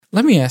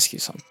Let me ask you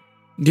something.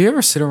 Do you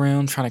ever sit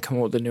around trying to come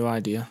up with a new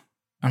idea?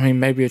 I mean,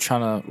 maybe you're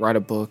trying to write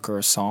a book or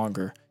a song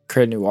or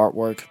create new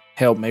artwork,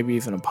 hell, maybe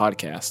even a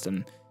podcast.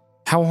 And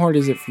how hard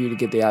is it for you to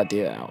get the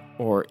idea out,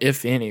 or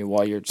if any,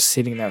 while you're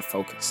sitting there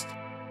focused?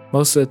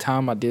 Most of the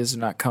time, ideas do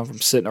not come from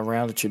sitting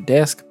around at your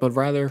desk, but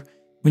rather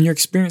when you're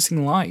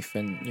experiencing life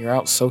and you're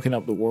out soaking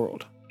up the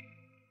world.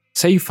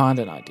 Say you find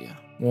an idea.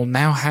 Well,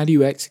 now how do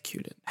you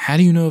execute it? How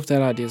do you know if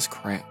that idea is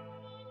crap?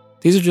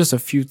 These are just a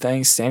few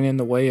things standing in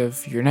the way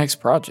of your next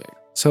project.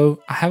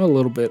 So I have a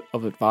little bit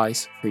of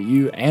advice for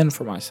you and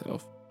for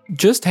myself.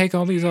 Just take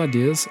all these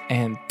ideas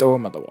and throw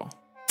them at the wall.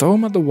 Throw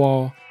them at the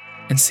wall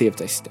and see if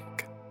they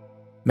stick.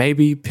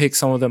 Maybe pick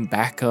some of them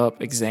back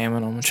up,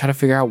 examine them, and try to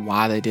figure out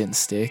why they didn't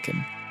stick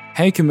and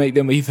how you can make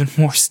them even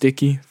more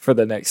sticky for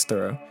the next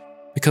throw.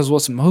 Because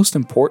what's most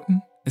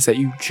important is that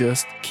you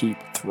just keep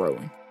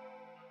throwing.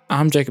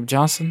 I'm Jacob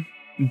Johnson.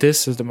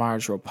 This is the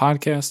Myers Row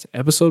Podcast,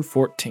 episode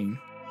 14,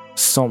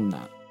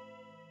 Somnath.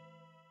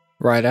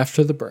 Right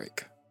after the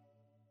break.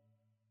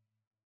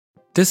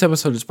 This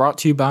episode is brought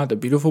to you by the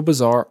Beautiful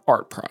Bazaar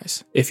Art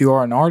Prize. If you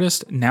are an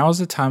artist, now is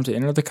the time to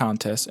enter the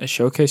contest and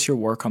showcase your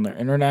work on their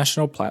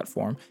international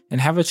platform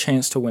and have a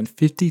chance to win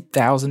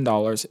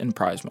 $50,000 in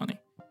prize money.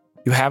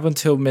 You have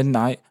until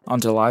midnight on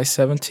July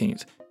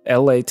 17th,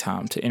 LA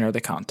time, to enter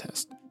the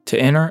contest. To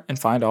enter and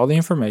find all the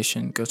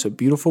information, go to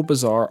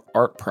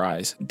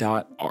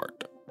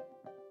beautifulbazaarartprize.art.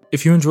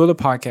 If you enjoy the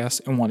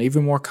podcast and want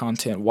even more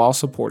content while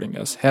supporting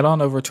us, head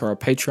on over to our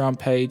Patreon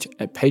page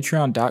at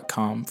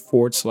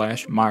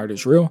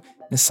patreon.com/MyeredIsReal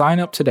and sign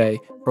up today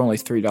for only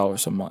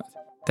 $3 a month.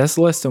 That's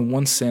less than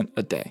 1 cent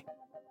a day.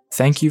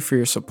 Thank you for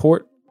your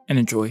support and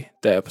enjoy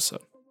the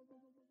episode.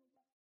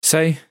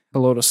 Say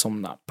hello to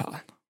Somnath Pal.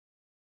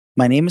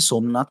 My name is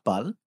Somnath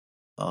Pal.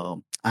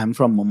 I'm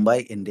from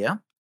Mumbai,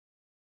 India.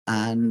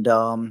 And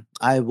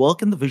I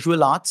work in the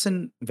visual arts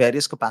in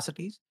various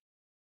capacities.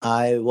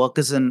 I work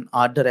as an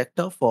art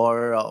director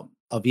for a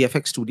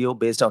VFX studio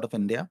based out of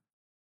India.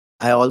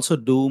 I also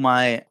do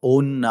my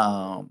own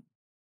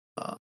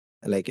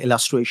like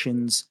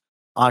illustrations,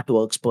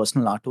 artworks,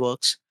 personal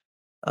artworks.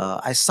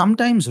 I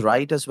sometimes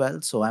write as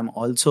well. So I'm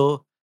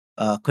also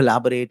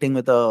collaborating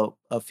with a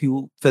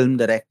few film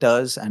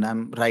directors and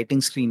I'm writing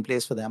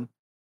screenplays for them.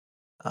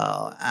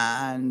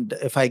 And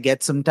if I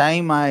get some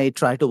time, I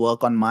try to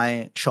work on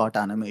my short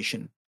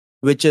animation,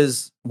 which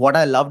is what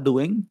I love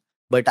doing.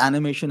 But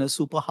animation is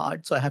super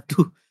hard, so I have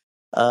to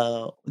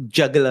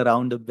juggle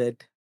around a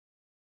bit.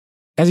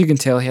 As you can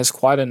tell, he has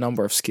quite a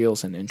number of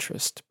skills and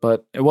interests,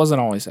 but it wasn't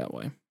always that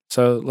way.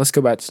 So let's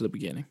go back to the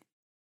beginning.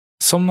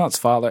 Somnath's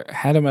father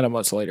had him at a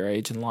much later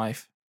age in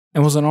life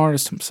and was an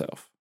artist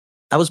himself.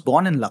 I was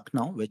born in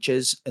Lucknow, which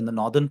is in the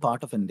northern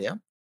part of India,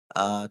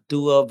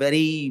 to a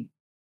very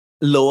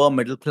lower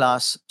middle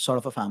class sort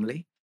of a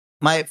family.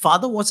 My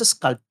father was a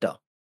sculptor,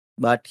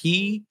 but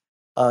he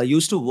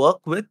used to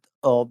work with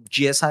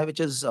GSI, which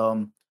is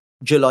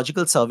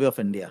Geological Survey of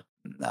India.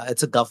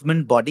 It's a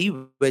government body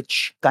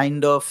which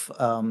kind of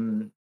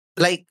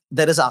like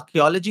there is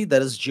archaeology,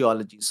 there is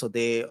geology. So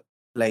they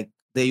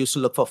used to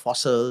look for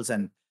fossils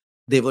and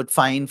they would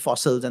find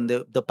fossils and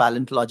the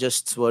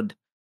paleontologists would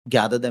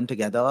gather them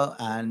together.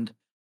 And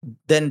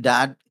then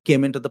dad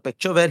came into the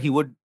picture where he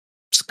would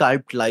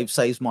sculpt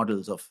life-size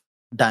models of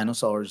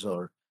dinosaurs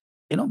or,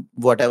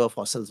 whatever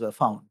fossils were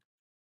found.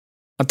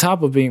 On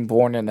top of being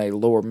born in a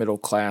lower middle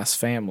class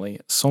family,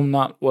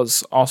 Somnath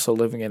was also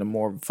living in a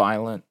more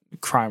violent,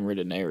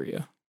 crime-ridden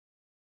area.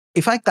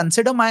 If I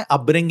consider my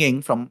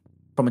upbringing from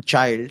a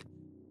child,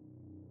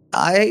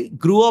 I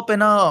grew up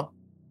in a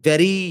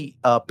very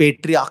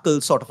patriarchal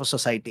sort of a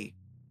society.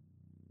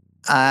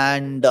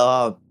 And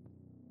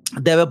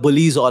there were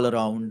bullies all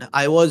around.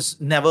 I was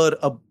never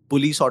a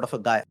bully sort of a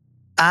guy.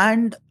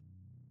 And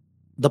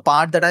the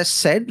part that I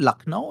said,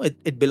 Lucknow,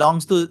 it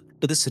belongs to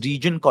this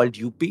region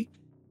called UP.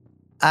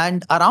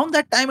 And around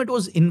that time, it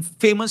was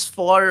infamous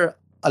for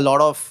a lot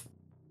of,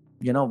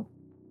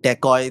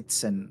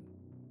 dacoits and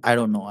I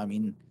don't know. I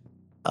mean,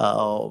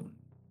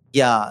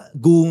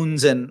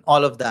 goons and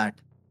all of that.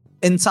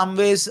 In some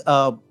ways,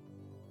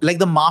 like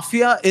the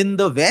mafia in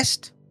the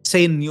West,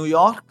 say in New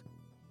York,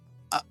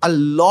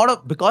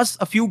 because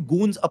a few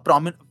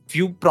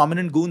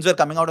prominent goons were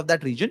coming out of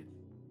that region.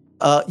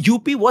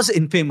 UP was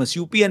infamous.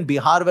 UP and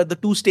Bihar were the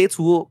two states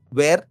who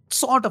were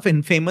sort of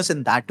infamous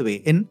in that way,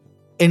 in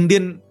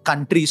Indian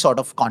country sort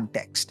of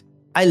context.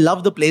 I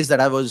love the place that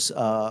I was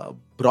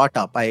brought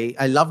up.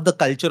 I love the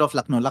culture of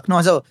Lucknow. Lucknow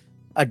has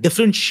a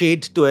different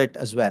shade to it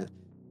as well.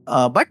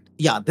 But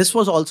yeah, this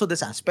was also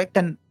this aspect.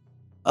 And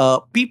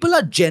people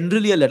are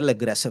generally a little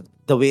aggressive.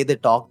 The way they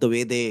talk, the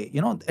way they,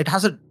 it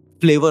has a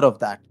flavor of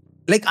that.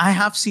 Like I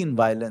have seen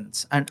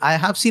violence and I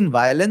have seen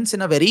violence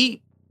in a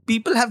very,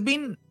 they have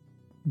been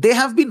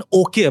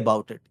okay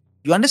about it.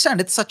 You understand?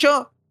 It's such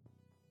a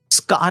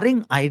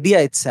scarring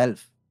idea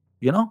itself,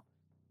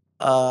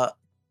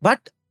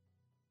 but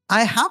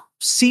I have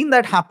seen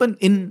that happen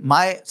in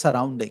my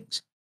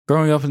surroundings.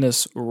 Growing up in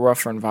this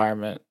rougher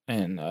environment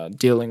and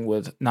dealing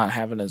with not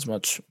having as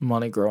much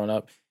money growing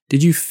up,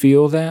 did you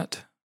feel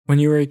that when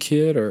you were a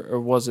kid, or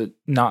was it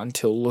not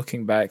until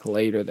looking back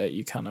later that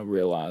you kind of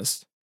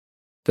realized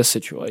the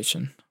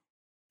situation?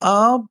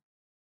 Uh,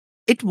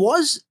 it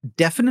was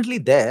definitely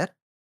there.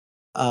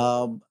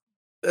 Um,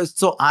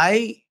 so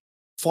I,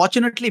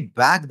 fortunately,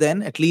 back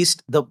then, at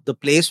least the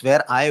place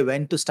where I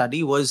went to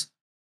study was,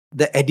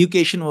 the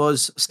education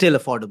was still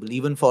affordable,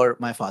 even for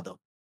my father.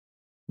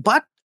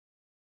 But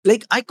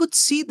like I could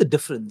see the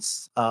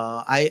difference.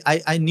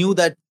 I knew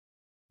that,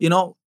 you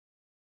know,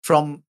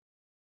 from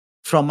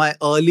my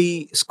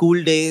early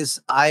school days,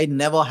 I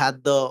never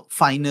had the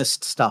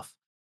finest stuff.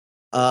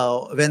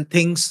 When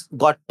things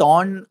got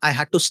torn, I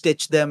had to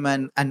stitch them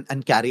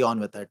and carry on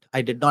with it.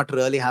 I did not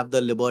really have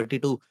the liberty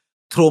to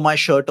throw my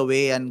shirt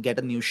away and get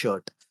a new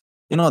shirt,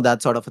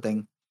 that sort of a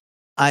thing.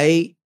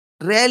 I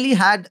rarely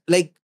had,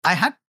 like, I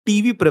had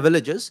TV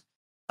privileges,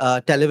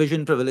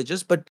 television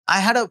privileges, but I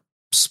had a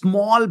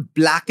small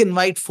black and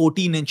white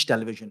 14-inch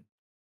television.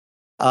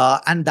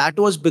 And that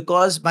was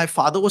because my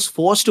father was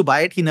forced to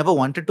buy it. He never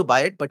wanted to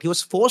buy it, but he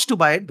was forced to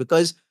buy it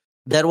because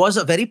there was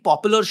a very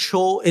popular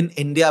show in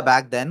India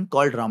back then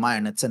called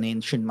Ramayana. It's an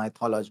ancient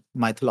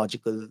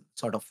mythological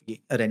sort of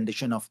a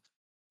rendition of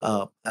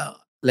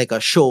like a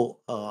show.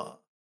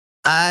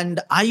 And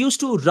I used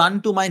to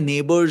run to my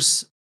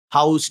neighbor's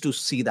house to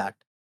see that.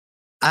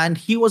 And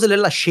he was a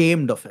little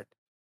ashamed of it.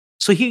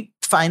 So he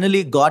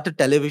finally got a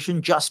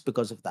television just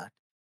because of that.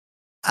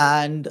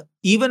 And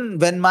even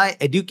when my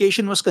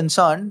education was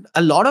concerned,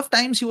 a lot of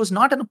times he was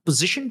not in a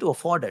position to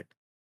afford it.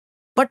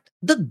 But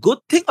the good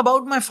thing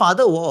about my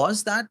father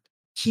was that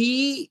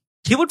he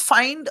would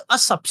find a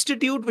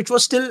substitute which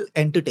was still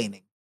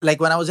entertaining. Like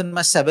when I was in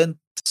my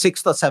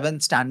sixth or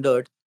seventh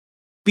standard,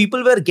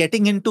 people were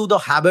getting into the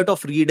habit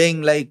of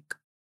reading, like,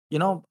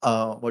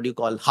 what do you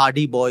call,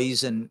 Hardy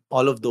Boys and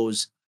all of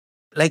those.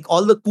 Like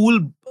all the cool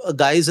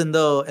guys in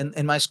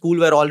my school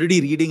were already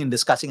reading and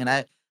discussing,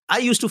 and I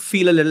used to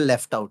feel a little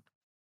left out.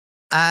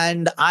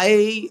 And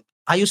I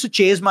used to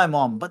chase my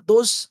mom, but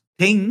those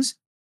things,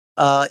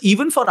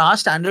 even for our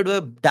standard, were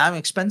damn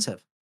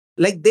expensive.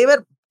 Like they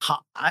were,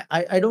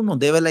 I don't know,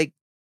 they were like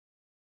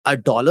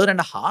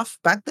 $1.50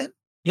 back then,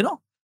 you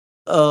know.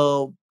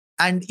 uh,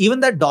 and even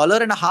that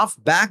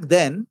 $1.50 back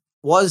then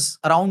was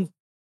around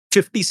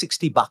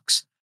 50-60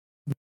 bucks.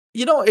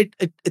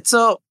 It's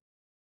a,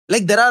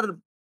 like, there are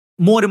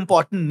more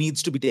important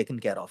needs to be taken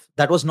care of.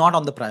 That was not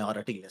on the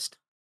priority list.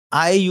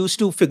 I used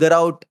to figure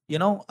out,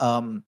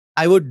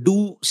 I would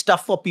do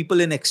stuff for people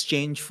in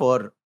exchange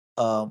for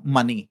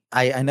money.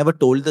 I never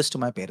told this to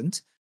my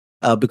parents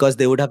because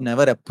they would have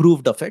never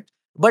approved of it.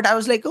 But I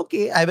was like,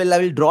 okay, I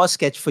will draw a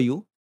sketch for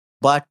you,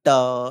 but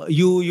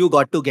you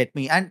got to get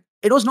me. And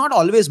it was not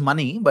always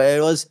money, but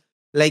it was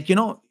like,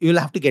 you'll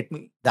have to get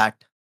me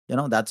that,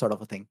 that sort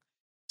of a thing.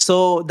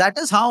 So that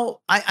is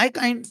how I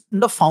kind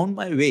of found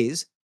my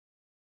ways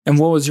And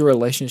what was your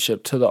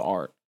relationship to the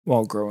art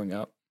while growing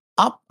up?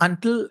 up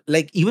until,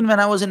 like, even when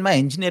I was in my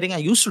engineering, I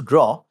used to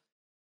draw,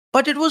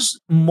 but it was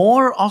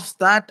more of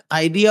that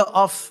idea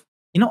of,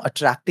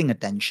 attracting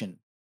attention.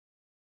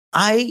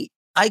 I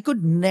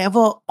could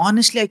never,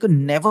 honestly, I could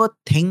never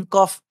think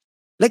of,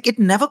 like, it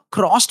never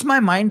crossed my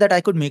mind that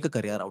I could make a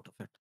career out of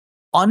it.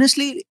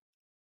 Honestly,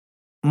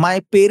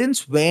 my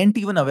parents weren't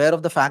even aware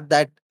of the fact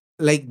that,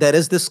 like, there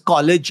is this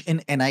college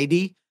in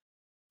NID,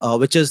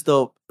 which is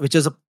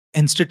a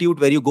institute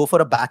where you go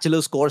for a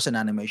bachelor's course in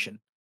animation.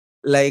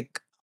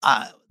 Like,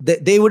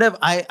 they would have,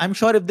 I'm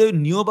sure if they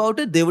knew about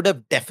it, they would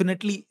have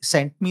definitely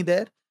sent me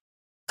there.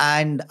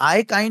 And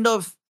I kind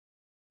of,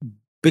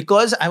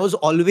 because I was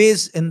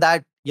always in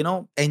that,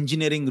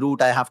 engineering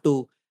route, I have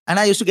to, and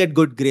I used to get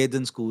good grades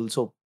in school.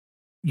 So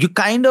you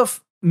kind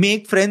of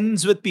make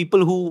friends with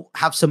people who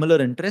have similar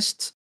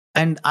interests.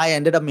 And I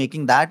ended up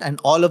making that, and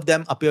all of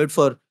them appeared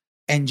for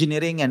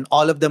engineering, and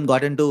all of them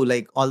got into,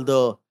 like, all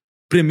the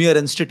premier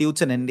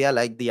institutes in India,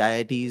 like the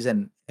IITs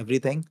and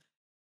everything.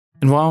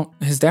 And while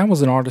his dad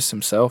was an artist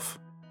himself,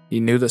 he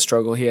knew the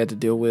struggle he had to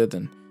deal with,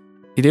 and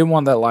he didn't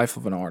want that life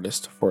of an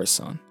artist for his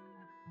son.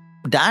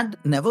 Dad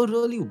never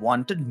really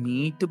wanted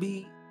me to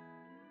be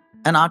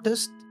an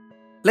artist.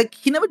 Like,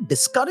 he never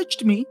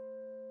discouraged me,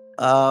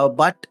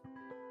 but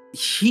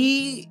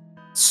he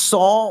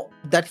saw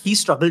that he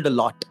struggled a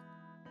lot.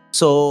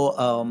 So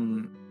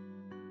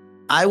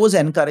I was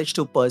encouraged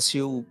to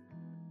pursue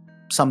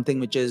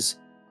something which is,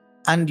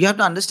 and you have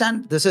to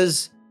understand, this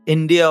is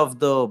India of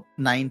the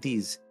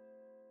 90s.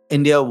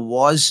 India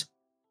was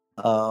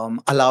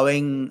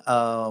allowing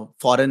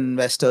foreign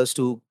investors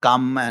to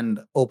come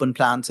and open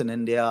plants in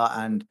India,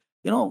 and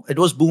it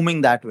was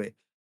booming that way.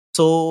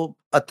 So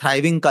a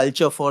thriving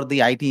culture for the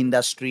IT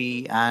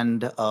industry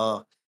and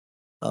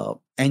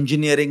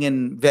engineering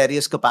in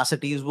various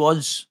capacities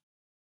was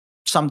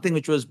something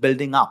which was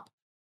building up.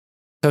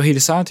 So he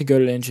decided to go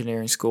to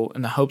engineering school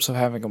in the hopes of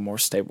having a more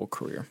stable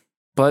career.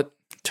 But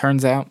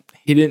turns out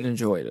he didn't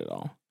enjoy it at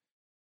all.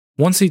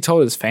 Once he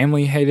told his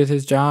family he hated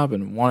his job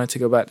and wanted to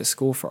go back to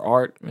school for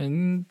art,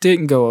 it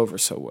didn't go over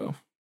so well.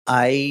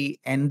 I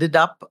ended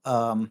up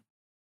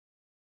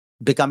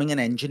becoming an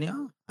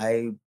engineer.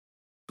 I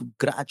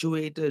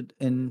graduated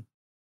in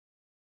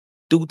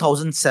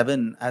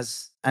 2007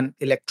 as an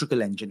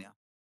electrical engineer.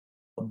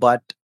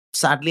 But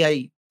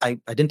sadly, I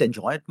didn't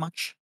enjoy it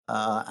much.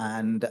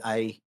 And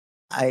I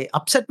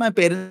upset my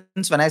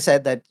parents when I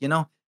said that,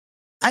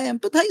 I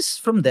empathize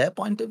from their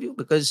point of view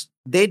because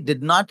they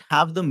did not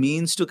have the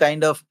means to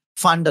kind of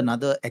fund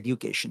another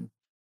education.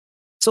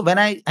 So when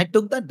I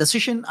took that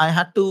decision, I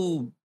had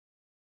to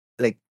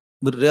like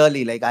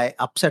really like I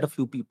upset a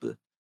few people.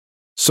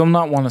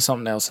 Somnath wanted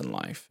something else in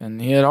life,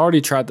 and he had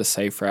already tried the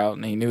safe route,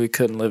 and he knew he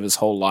couldn't live his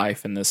whole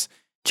life in this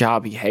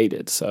job he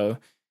hated. So,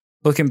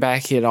 looking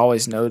back, he had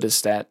always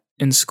noticed that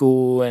in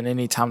school and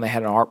anytime they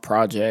had an art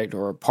project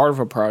or a part of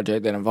a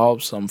project that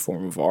involved some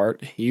form of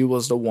art, he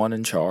was the one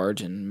in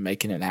charge and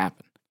making it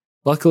happen.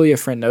 Luckily, a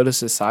friend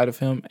noticed this side of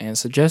him and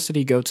suggested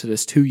he go to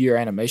this 2 year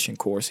animation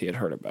course he had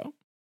heard about.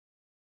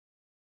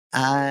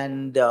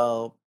 And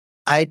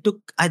I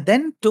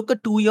then took a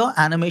 2 year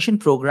animation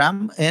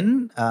program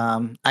in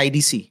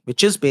IDC,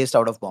 which is based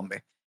out of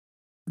Bombay.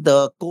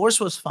 The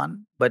course was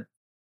fun,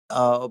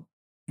 uh,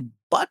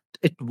 but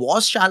it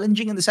was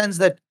challenging in the sense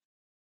that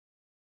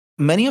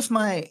many of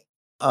my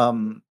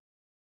um,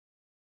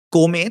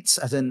 co-mates,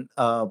 as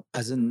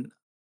in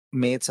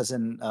mates, as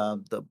in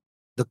the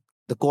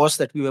the course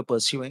that we were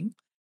pursuing,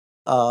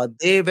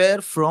 they were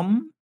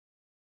from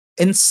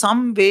in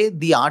some way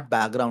the art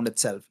background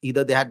itself.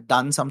 Either they had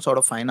done some sort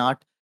of fine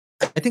art.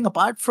 I think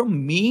apart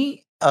from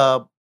me,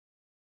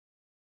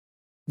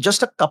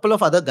 just a couple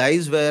of other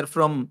guys were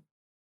from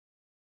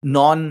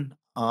non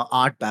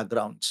art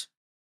backgrounds.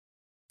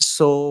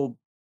 So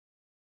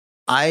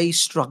I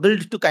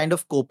struggled to kind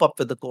of cope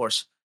with the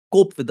course.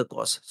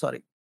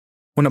 Sorry.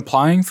 When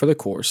applying for the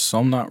course,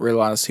 Somnath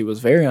realized he was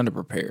very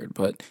underprepared,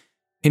 but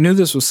he knew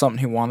this was something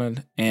he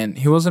wanted, and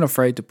he wasn't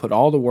afraid to put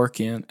all the work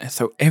in and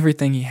throw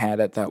everything he had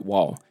at that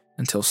wall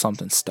until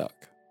something stuck.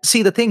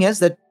 See, the thing is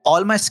that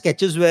all my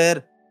sketches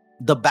were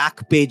the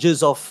back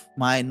pages of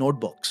my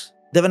notebooks.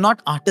 They were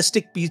not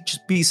artistic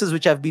pieces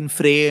which have been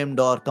framed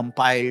or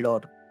compiled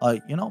or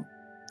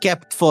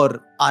kept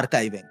for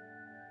archiving.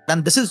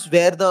 And this is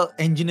where the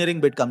engineering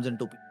bit comes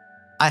into.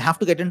 I have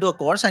to get into a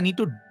course. I need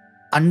to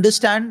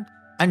understand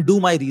and do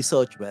my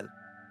research well.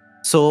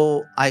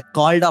 So I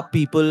called up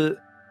people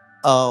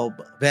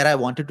where I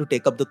wanted to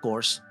take up the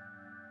course.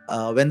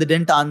 When they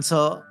didn't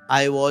answer,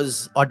 I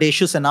was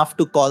audacious enough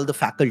to call the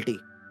faculty.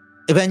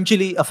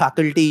 Eventually, a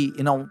faculty,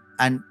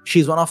 and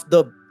she's one of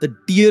the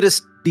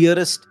dearest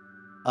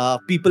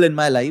people in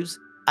my lives.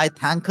 I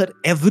thank her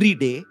every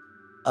day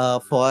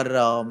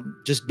for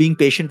just being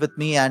patient with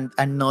me and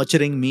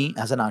nurturing me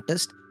as an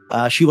artist.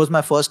 She was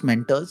my first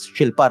mentor,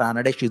 Shilpa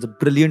Ranade. She's a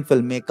brilliant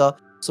filmmaker.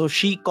 So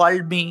she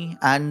called me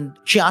and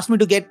she asked me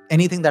to get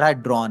anything that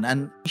I'd drawn.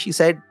 And she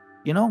said,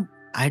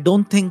 I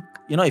don't think,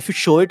 if you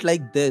show it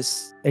like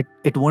this,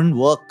 it won't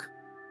work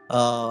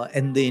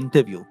in the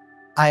interview.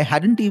 I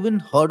hadn't even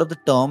heard of the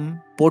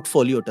term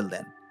portfolio till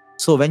then.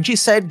 So when she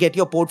said, get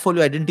your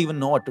portfolio, I didn't even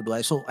know what to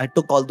do. So I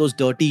took all those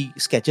dirty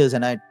sketches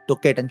and I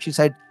took it. And she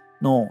said,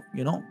 no,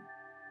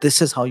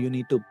 this is how you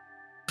need to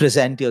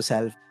present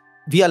yourself.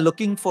 We are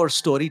looking for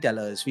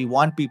storytellers. We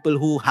want people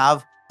who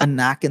have a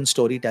knack in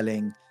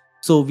storytelling.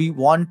 So we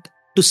want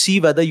to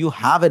see whether you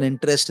have an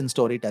interest in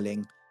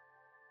storytelling.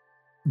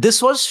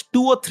 This was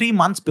 2 or 3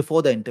 months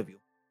before the interview.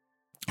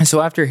 And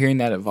so after hearing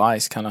that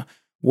advice, kind of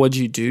what'd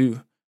you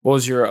do?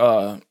 What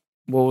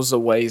was the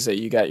ways that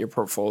you got your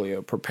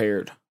portfolio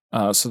prepared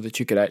so that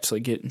you could actually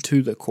get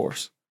into the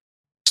course?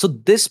 So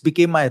this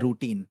became my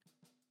routine.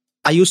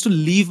 I used to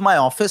leave my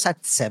office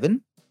at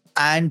 7,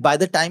 and by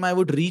the time I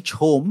would reach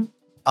home,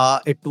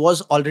 it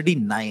was already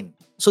 9.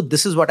 So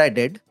this is what I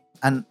did,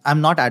 and I'm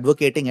not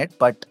advocating it,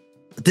 but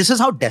this is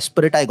how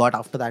desperate I got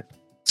after that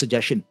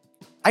suggestion.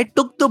 I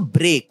took the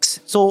breaks.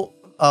 So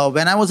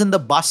when I was in the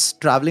bus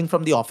traveling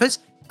from the office,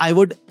 I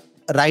would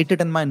write it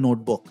in my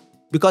notebook.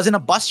 Because in a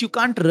bus, you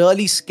can't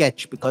really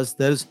sketch because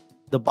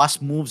the bus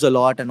moves a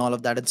lot and all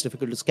of that. It's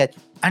difficult to sketch.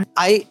 And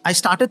I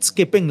started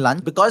skipping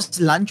lunch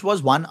because lunch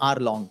was 1 hour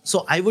long.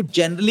 So I would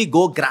generally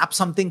go grab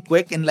something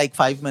quick in like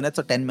 5 minutes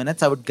or 10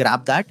 minutes. I would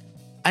grab that.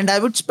 And I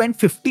would spend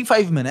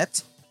 55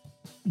 minutes,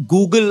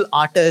 Google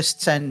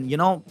artists and,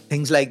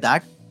 things like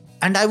that.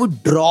 And I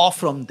would draw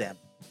from them.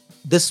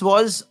 This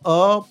was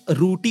a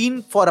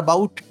routine for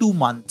about 2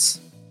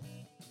 months.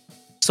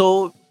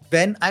 So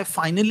when I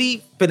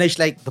finally finished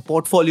like the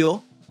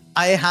portfolio,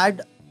 I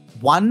had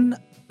one,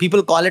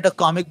 people call it a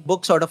comic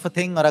book sort of a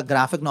thing or a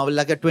graphic novel,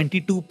 like a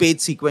 22-page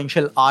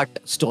sequential art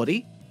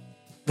story,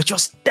 which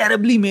was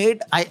terribly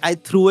made. I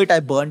threw it, I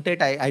burnt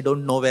it. I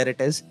don't know where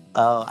it is.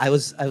 I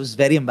was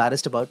very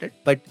embarrassed about it.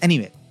 But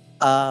anyway,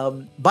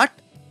 but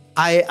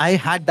I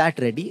had that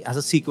ready as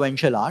a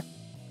sequential art.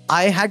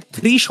 I had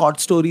 3 short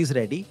stories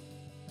ready.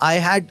 I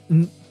had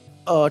 10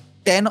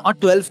 or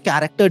 12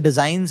 character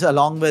designs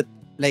along with,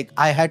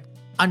 I had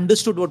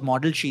understood what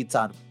model sheets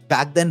are.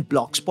 Back then,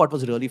 Blogspot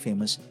was really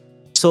famous.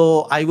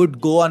 So I would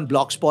go on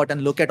Blogspot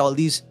and look at all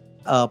these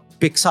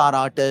Pixar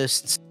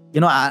artists,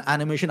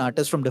 animation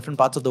artists from different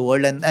parts of the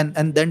world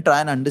and then try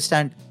and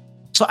understand.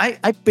 So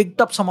I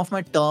picked up some of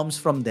my terms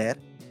from there.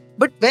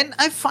 But when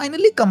I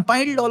finally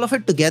compiled all of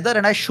it together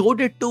and I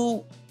showed it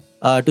to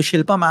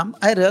Shilpa ma'am,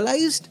 I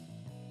realized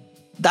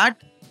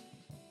that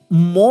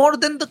more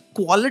than the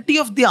quality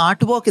of the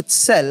artwork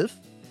itself,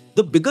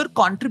 the bigger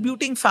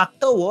contributing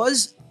factor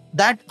was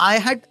that I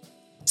had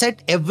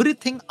set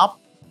everything up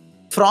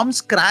from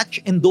scratch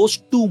in those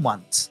 2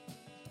 months,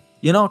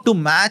 to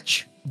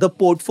match the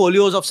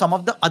portfolios of some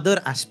of the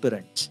other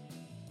aspirants.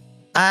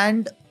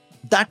 And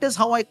that is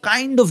how I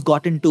kind of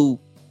got into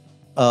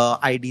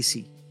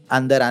IDC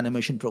and their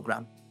animation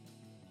program.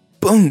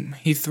 Boom!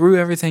 He threw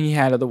everything he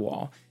had at the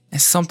wall,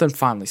 and something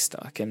finally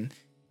stuck and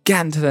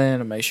got into the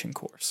animation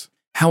course.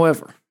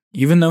 However,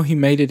 even though he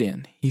made it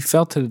in, he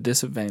felt at a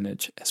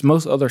disadvantage as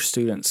most other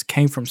students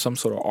came from some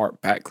sort of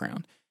art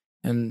background,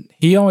 and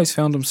he always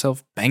found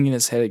himself banging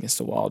his head against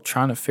the wall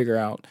trying to figure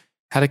out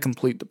how to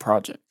complete the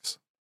projects.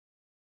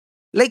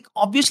 Like,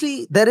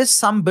 obviously, there is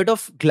some bit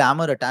of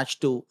glamour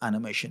attached to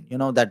animation,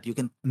 that you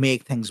can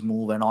make things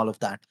move and all of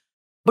that.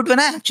 But when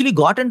I actually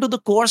got into the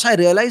course, I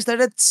realized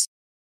that it's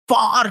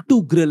far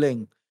too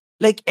grilling.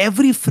 Like,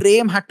 every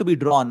frame had to be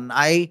drawn.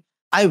 I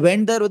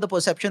went there with the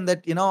perception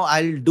that,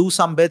 I'll do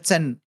some bits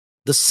and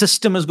the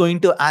system is going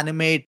to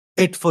animate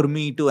it for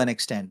me to an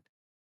extent.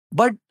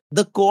 But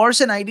the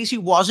course in IDC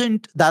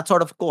wasn't that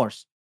sort of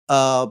course.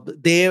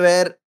 They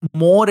were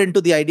more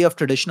into the idea of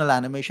traditional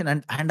animation,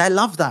 and I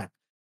love that.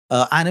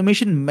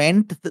 Animation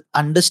meant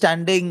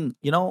understanding,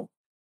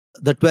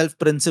 the 12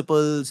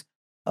 principles,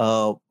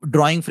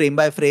 drawing frame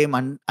by frame,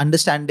 and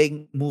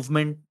understanding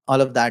movement,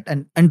 all of that,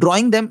 and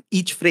drawing them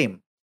each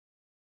frame.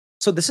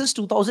 So this is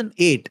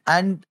 2008,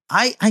 and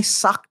I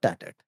sucked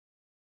at it.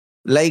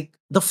 Like,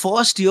 the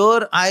first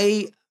year,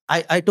 I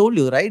told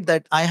you, right,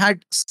 that I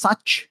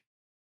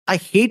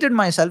hated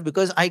myself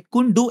because I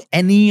couldn't do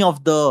any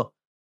of the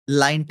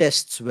line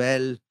tests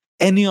well,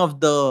 any of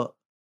the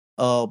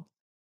uh,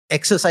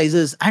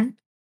 exercises. And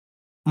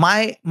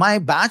my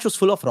batch was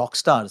full of rock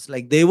stars.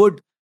 Like, they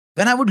would,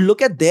 when I would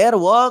look at their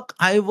work,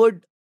 I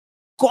would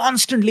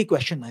constantly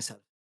question myself.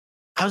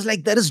 I was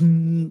like,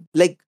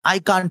 like, I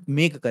can't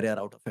make a career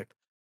out of it.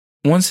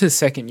 Once his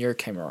second year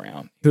came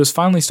around, he was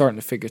finally starting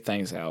to figure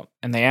things out,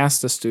 and they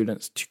asked the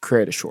students to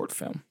create a short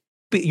film.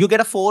 You get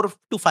a 4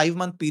 to 5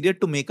 month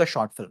period to make a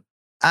short film.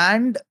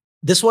 And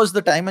this was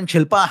the time, and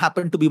Shilpa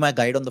happened to be my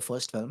guide on the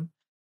first film.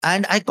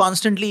 And I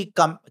constantly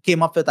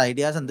came up with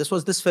ideas. And this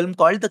was this film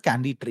called The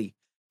Candy Tree.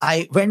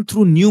 I went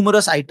through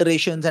numerous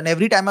iterations, and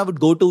every time I would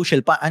go to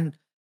Shilpa, and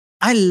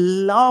I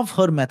love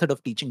her method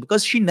of teaching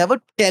because she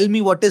never tell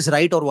me what is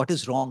right or what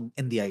is wrong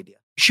in the idea.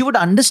 She would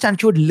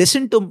understand, she would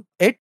listen to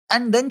it,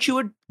 and then she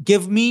would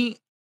give me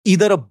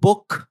either a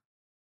book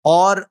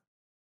or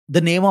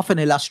the name of an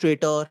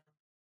illustrator.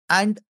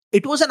 And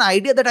it was an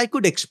idea that I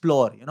could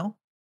explore,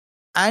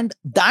 and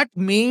that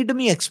made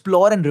me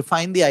explore and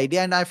refine the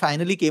idea. And I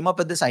finally came up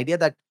with this idea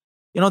that,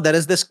 there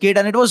is this kid,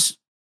 and it was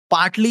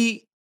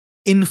partly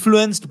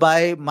influenced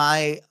by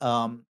my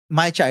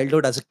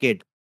childhood as a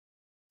kid.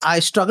 I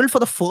struggled for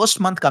the first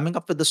month coming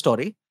up with the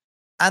story,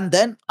 and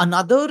then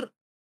another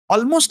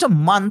almost a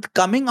month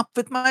coming up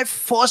with my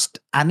first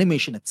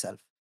animation itself.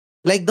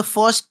 Like, the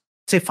first,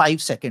 say,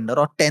 5 seconder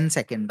or 10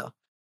 seconder.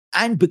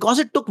 And because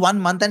it took 1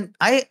 month, and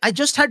I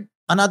just had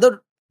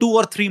another 2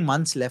 or 3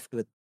 months left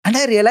with. And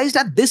I realized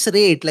at this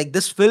rate, like,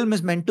 this film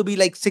is meant to be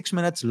like 6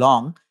 minutes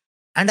long.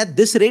 And at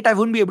this rate, I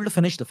wouldn't be able to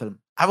finish the film.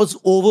 I was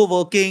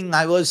overworking.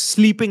 I was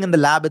sleeping in the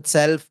lab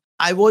itself.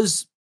 I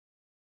was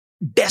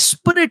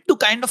desperate to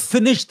kind of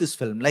finish this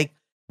film. Like,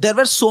 there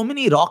were so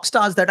many rock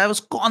stars that I was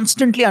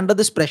constantly under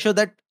this pressure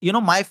that,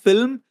 my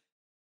film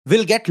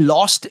will get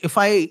lost if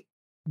I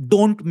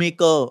don't make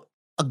a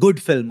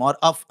good film or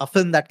a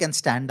film that can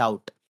stand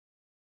out.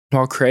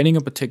 While creating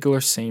a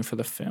particular scene for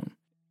the film,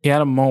 he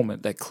had a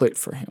moment that clicked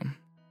for him.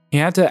 He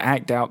had to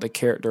act out the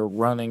character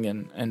running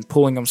and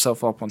pulling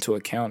himself up onto a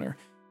counter.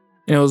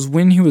 And it was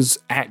when he was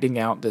acting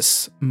out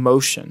this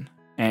motion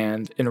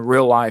and in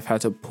real life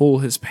had to pull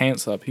his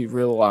pants up, he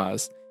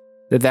realized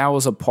that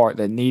was a part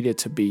that needed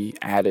to be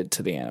added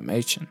to the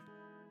animation.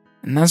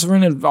 And that's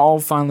when it all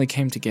finally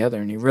came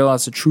together, and he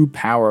realized the true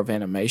power of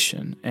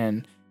animation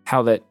and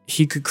how that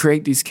he could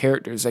create these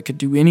characters that could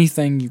do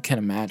anything you can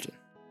imagine.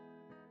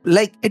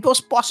 Like, it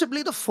was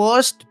possibly the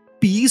first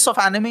piece of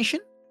animation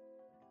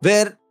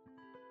where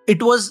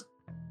it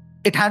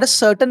had a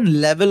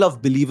certain level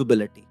of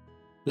believability.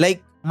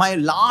 Like, my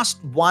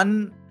last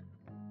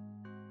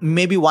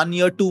maybe 1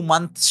 year, 2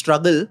 month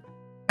struggle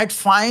had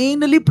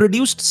finally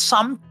produced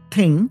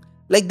something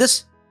like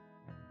this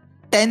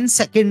 10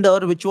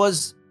 seconder, which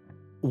was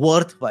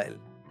worthwhile.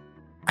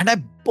 And I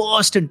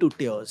burst into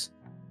tears.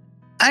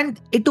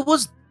 And it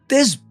was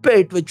this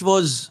bit which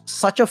was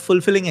such a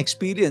fulfilling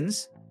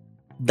experience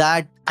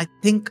that I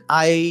think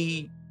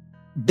I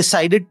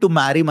decided to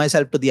marry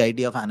myself to the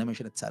idea of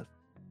animation itself.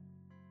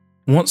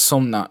 Once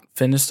Somnath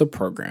finished the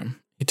program,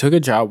 he took a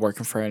job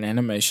working for an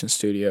animation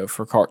studio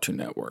for Cartoon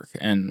Network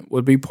and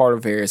would be part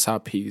of various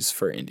IPs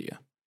for India.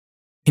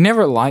 He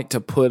never liked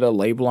to put a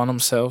label on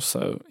himself,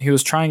 so he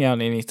was trying out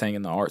anything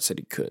in the arts that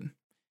he could.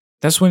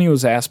 That's when he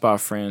was asked by a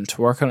friend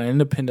to work on an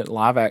independent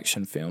live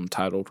action film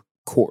titled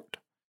Court.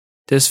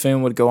 This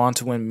film would go on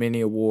to win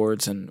many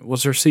awards and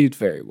was received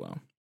very well.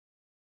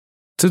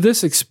 Through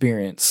this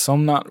experience,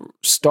 Somnath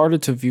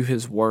started to view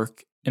his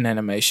work in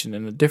animation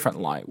in a different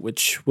light,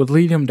 which would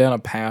lead him down a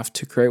path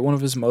to create one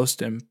of his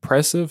most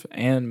impressive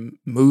and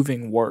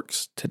moving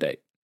works to date.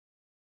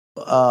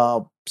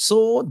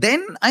 So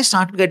then I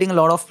started getting a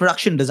lot of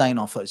production design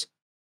offers,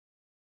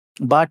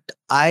 but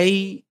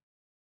I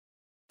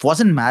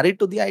wasn't married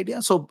to the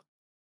idea. So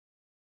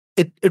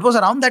it was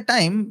around that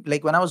time,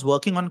 like when I was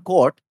working on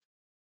Court,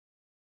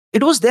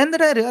 it was then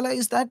that I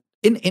realized that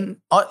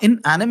in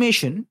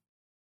animation,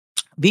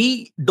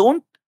 we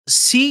don't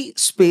see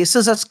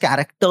spaces as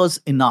characters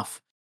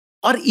enough.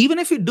 Or even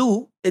if you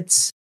do,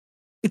 it's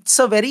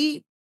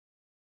a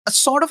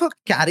sort of a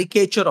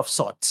caricature of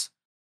sorts.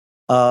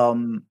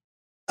 Um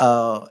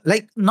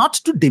like, not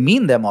to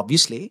demean them,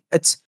 obviously.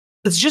 It's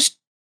just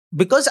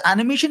because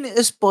animation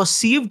is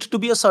perceived to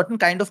be a certain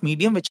kind of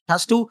medium which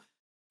has to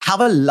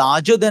have a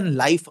larger than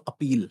life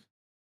appeal,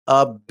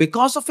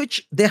 because of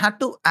which they had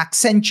to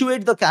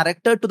accentuate the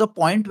character to the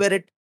point where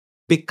it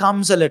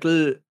becomes a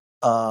little,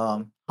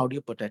 how do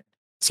you put it,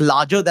 it's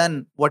larger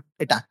than what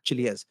it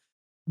actually is.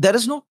 There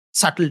is no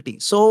subtlety.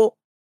 So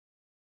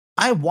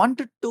I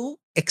wanted to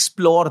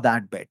explore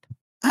that bit.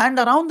 And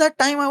around that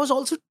time, I was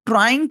also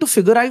trying to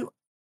figure out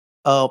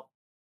uh,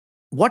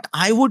 what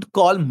I would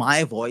call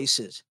my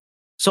voices.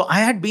 So I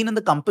had been in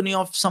the company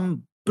of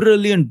some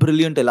brilliant,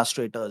 brilliant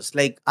illustrators.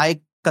 Like,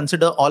 I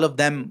consider all of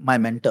them my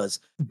mentors.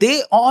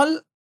 They all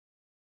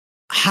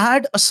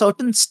had a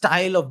certain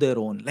style of their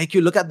own. Like,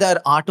 you look at their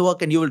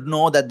artwork and you will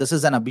know that this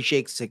is an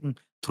Abhishek Singh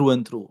through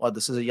and through, or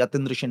this is a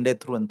Yatindra Shinde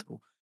through and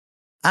through.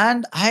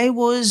 And I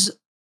was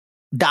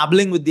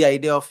dabbling with the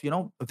idea of,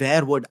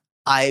 where would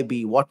I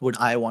be? What would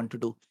I want to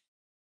do?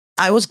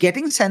 I was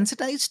getting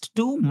sensitized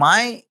to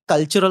my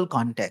cultural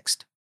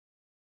context.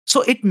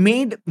 So it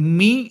made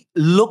me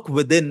look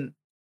within,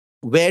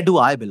 where do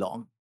I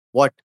belong?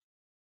 What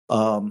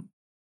um,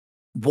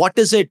 what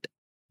is it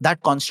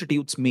that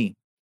constitutes me?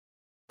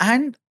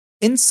 And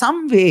in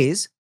some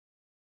ways,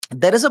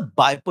 there is a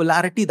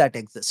bipolarity that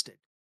existed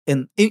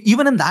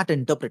even in that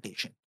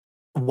interpretation.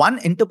 One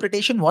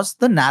interpretation was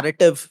the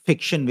narrative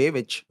fiction way,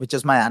 which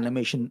is my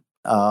animation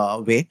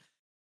way,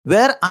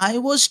 where I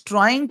was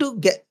trying to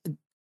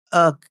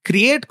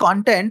create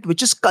content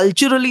which is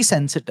culturally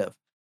sensitive,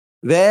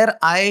 where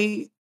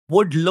I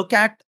would look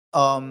at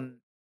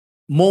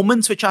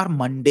moments which are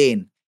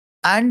mundane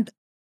and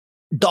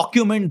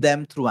document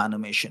them through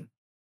animation.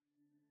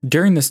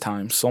 During this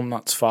time,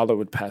 Somnath's father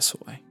would pass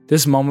away.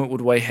 This moment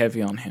would weigh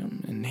heavy on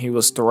him, and he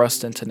was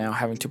thrust into now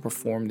having to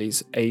perform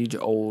these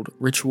age-old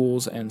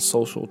rituals and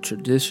social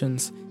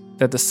traditions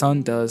that the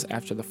son does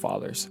after the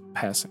father's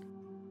passing.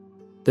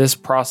 This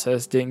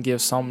process didn't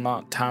give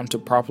Somnath time to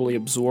properly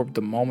absorb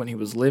the moment he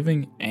was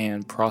living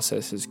and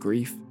process his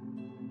grief,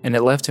 and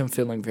it left him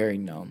feeling very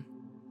numb.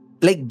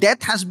 Like,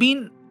 death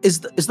is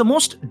the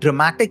most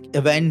dramatic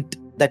event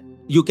that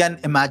you can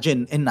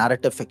imagine in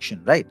narrative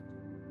fiction, right?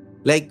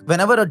 Like,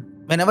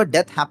 whenever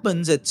death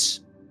happens,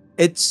 it's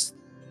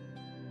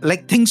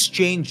like things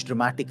change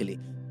dramatically,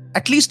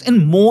 at least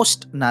in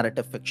most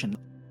narrative fiction.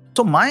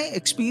 So my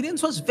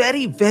experience was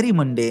very, very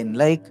mundane.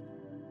 Like,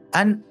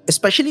 and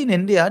especially in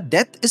India,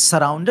 death is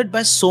surrounded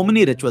by so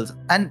many rituals.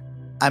 And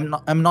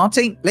I'm not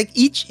saying, like,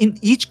 in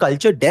each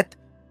culture, death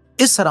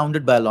is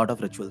surrounded by a lot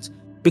of rituals,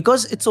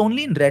 because it's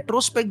only in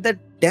retrospect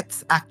that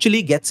death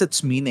actually gets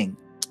its meaning.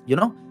 You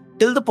know,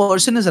 till the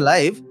person is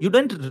alive, you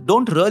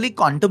don't really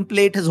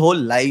contemplate his whole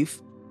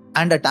life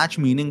and attach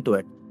meaning to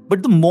it.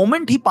 But the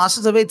moment he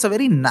passes away, it's a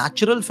very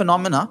natural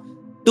phenomena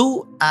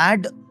to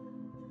add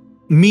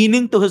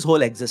meaning to his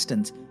whole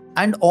existence.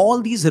 And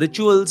all these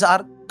rituals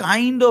are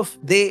kind of,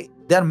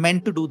 they're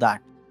meant to do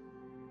that.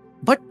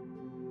 But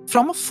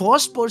from a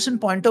first person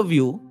point of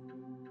view,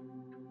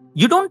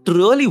 you don't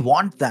really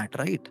want that,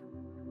 right?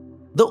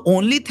 The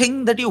only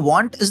thing that you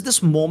want is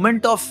this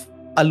moment of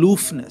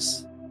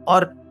aloofness,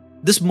 or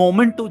this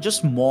moment to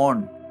just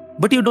mourn,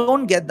 but you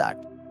don't get that.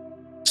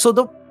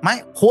 So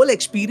my whole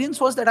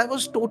experience was that I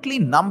was totally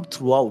numb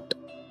throughout.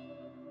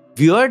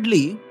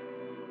 Weirdly,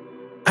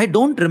 I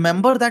don't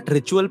remember that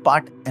ritual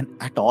part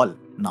at all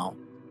now.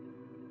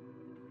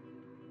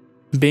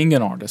 Being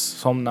an artist,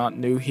 Somnath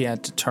knew he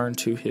had to turn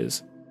to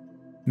his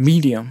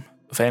medium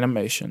of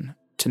animation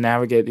to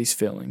navigate these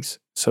feelings,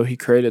 so he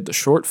created the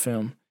short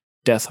film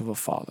Death of a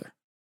Father.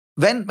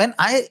 When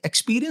I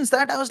experienced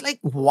that, I was like,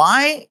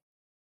 why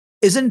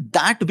isn't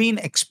that being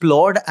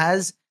explored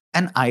as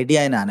an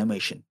idea in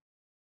animation?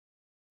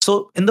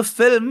 So in the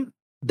film,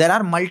 there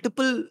are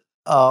multiple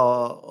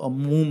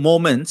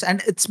moments,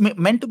 and it's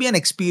meant to be an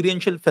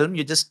experiential film.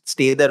 You just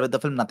stay there with the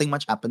film, nothing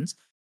much happens.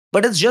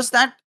 But it's just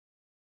that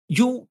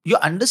you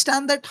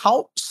understand that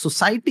how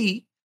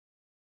society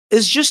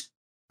is just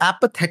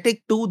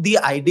apathetic to the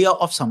idea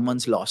of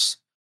someone's loss.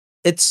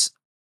 It's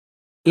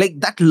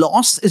like that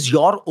loss is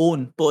your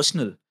own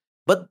personal,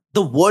 but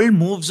the world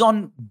moves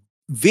on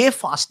way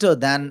faster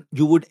than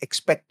you would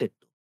expect it.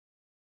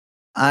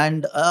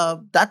 And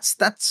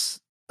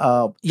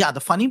yeah.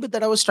 The funny bit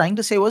that I was trying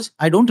to say was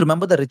I don't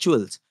remember the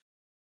rituals.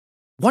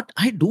 What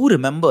I do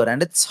remember,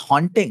 and it's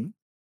haunting,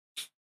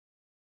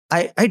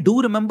 I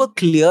do remember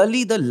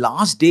clearly the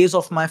last days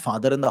of my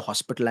father in the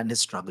hospital and his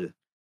struggle.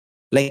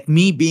 Like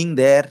me being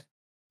there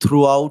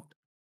throughout,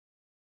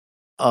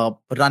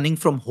 running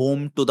from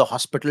home to the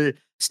hospital,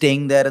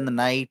 staying there in the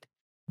night,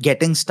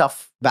 getting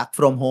stuff back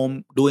from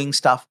home, doing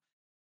stuff.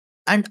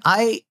 And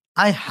I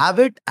have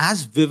it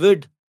as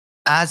vivid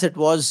as it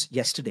was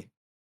yesterday.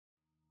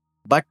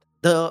 But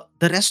the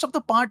rest of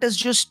the part is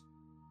just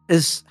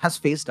is has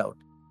phased out.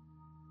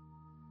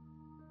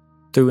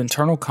 Through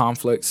internal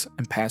conflicts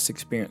and past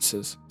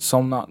experiences,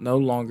 Somnath no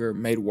longer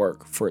made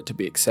work for it to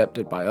be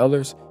accepted by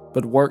others,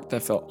 but work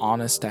that felt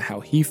honest to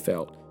how he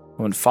felt. And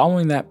when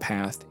following that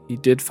path, he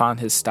did find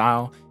his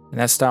style, and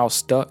that style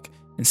stuck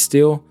and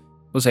still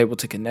was able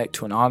to connect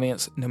to an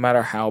audience no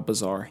matter how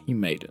bizarre he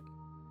made it.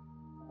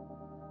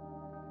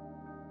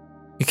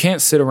 You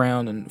can't sit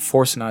around and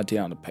force an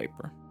idea onto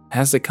paper. It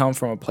has to come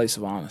from a place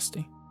of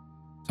honesty.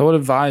 So I would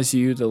advise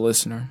you, the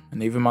listener,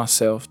 and even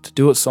myself, to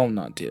do what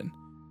Somnath did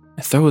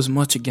and throw as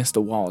much against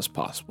the wall as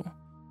possible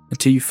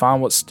until you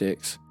find what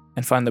sticks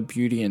and find the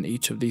beauty in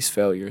each of these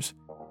failures,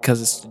 because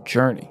it's the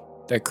journey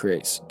that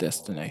creates the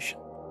destination.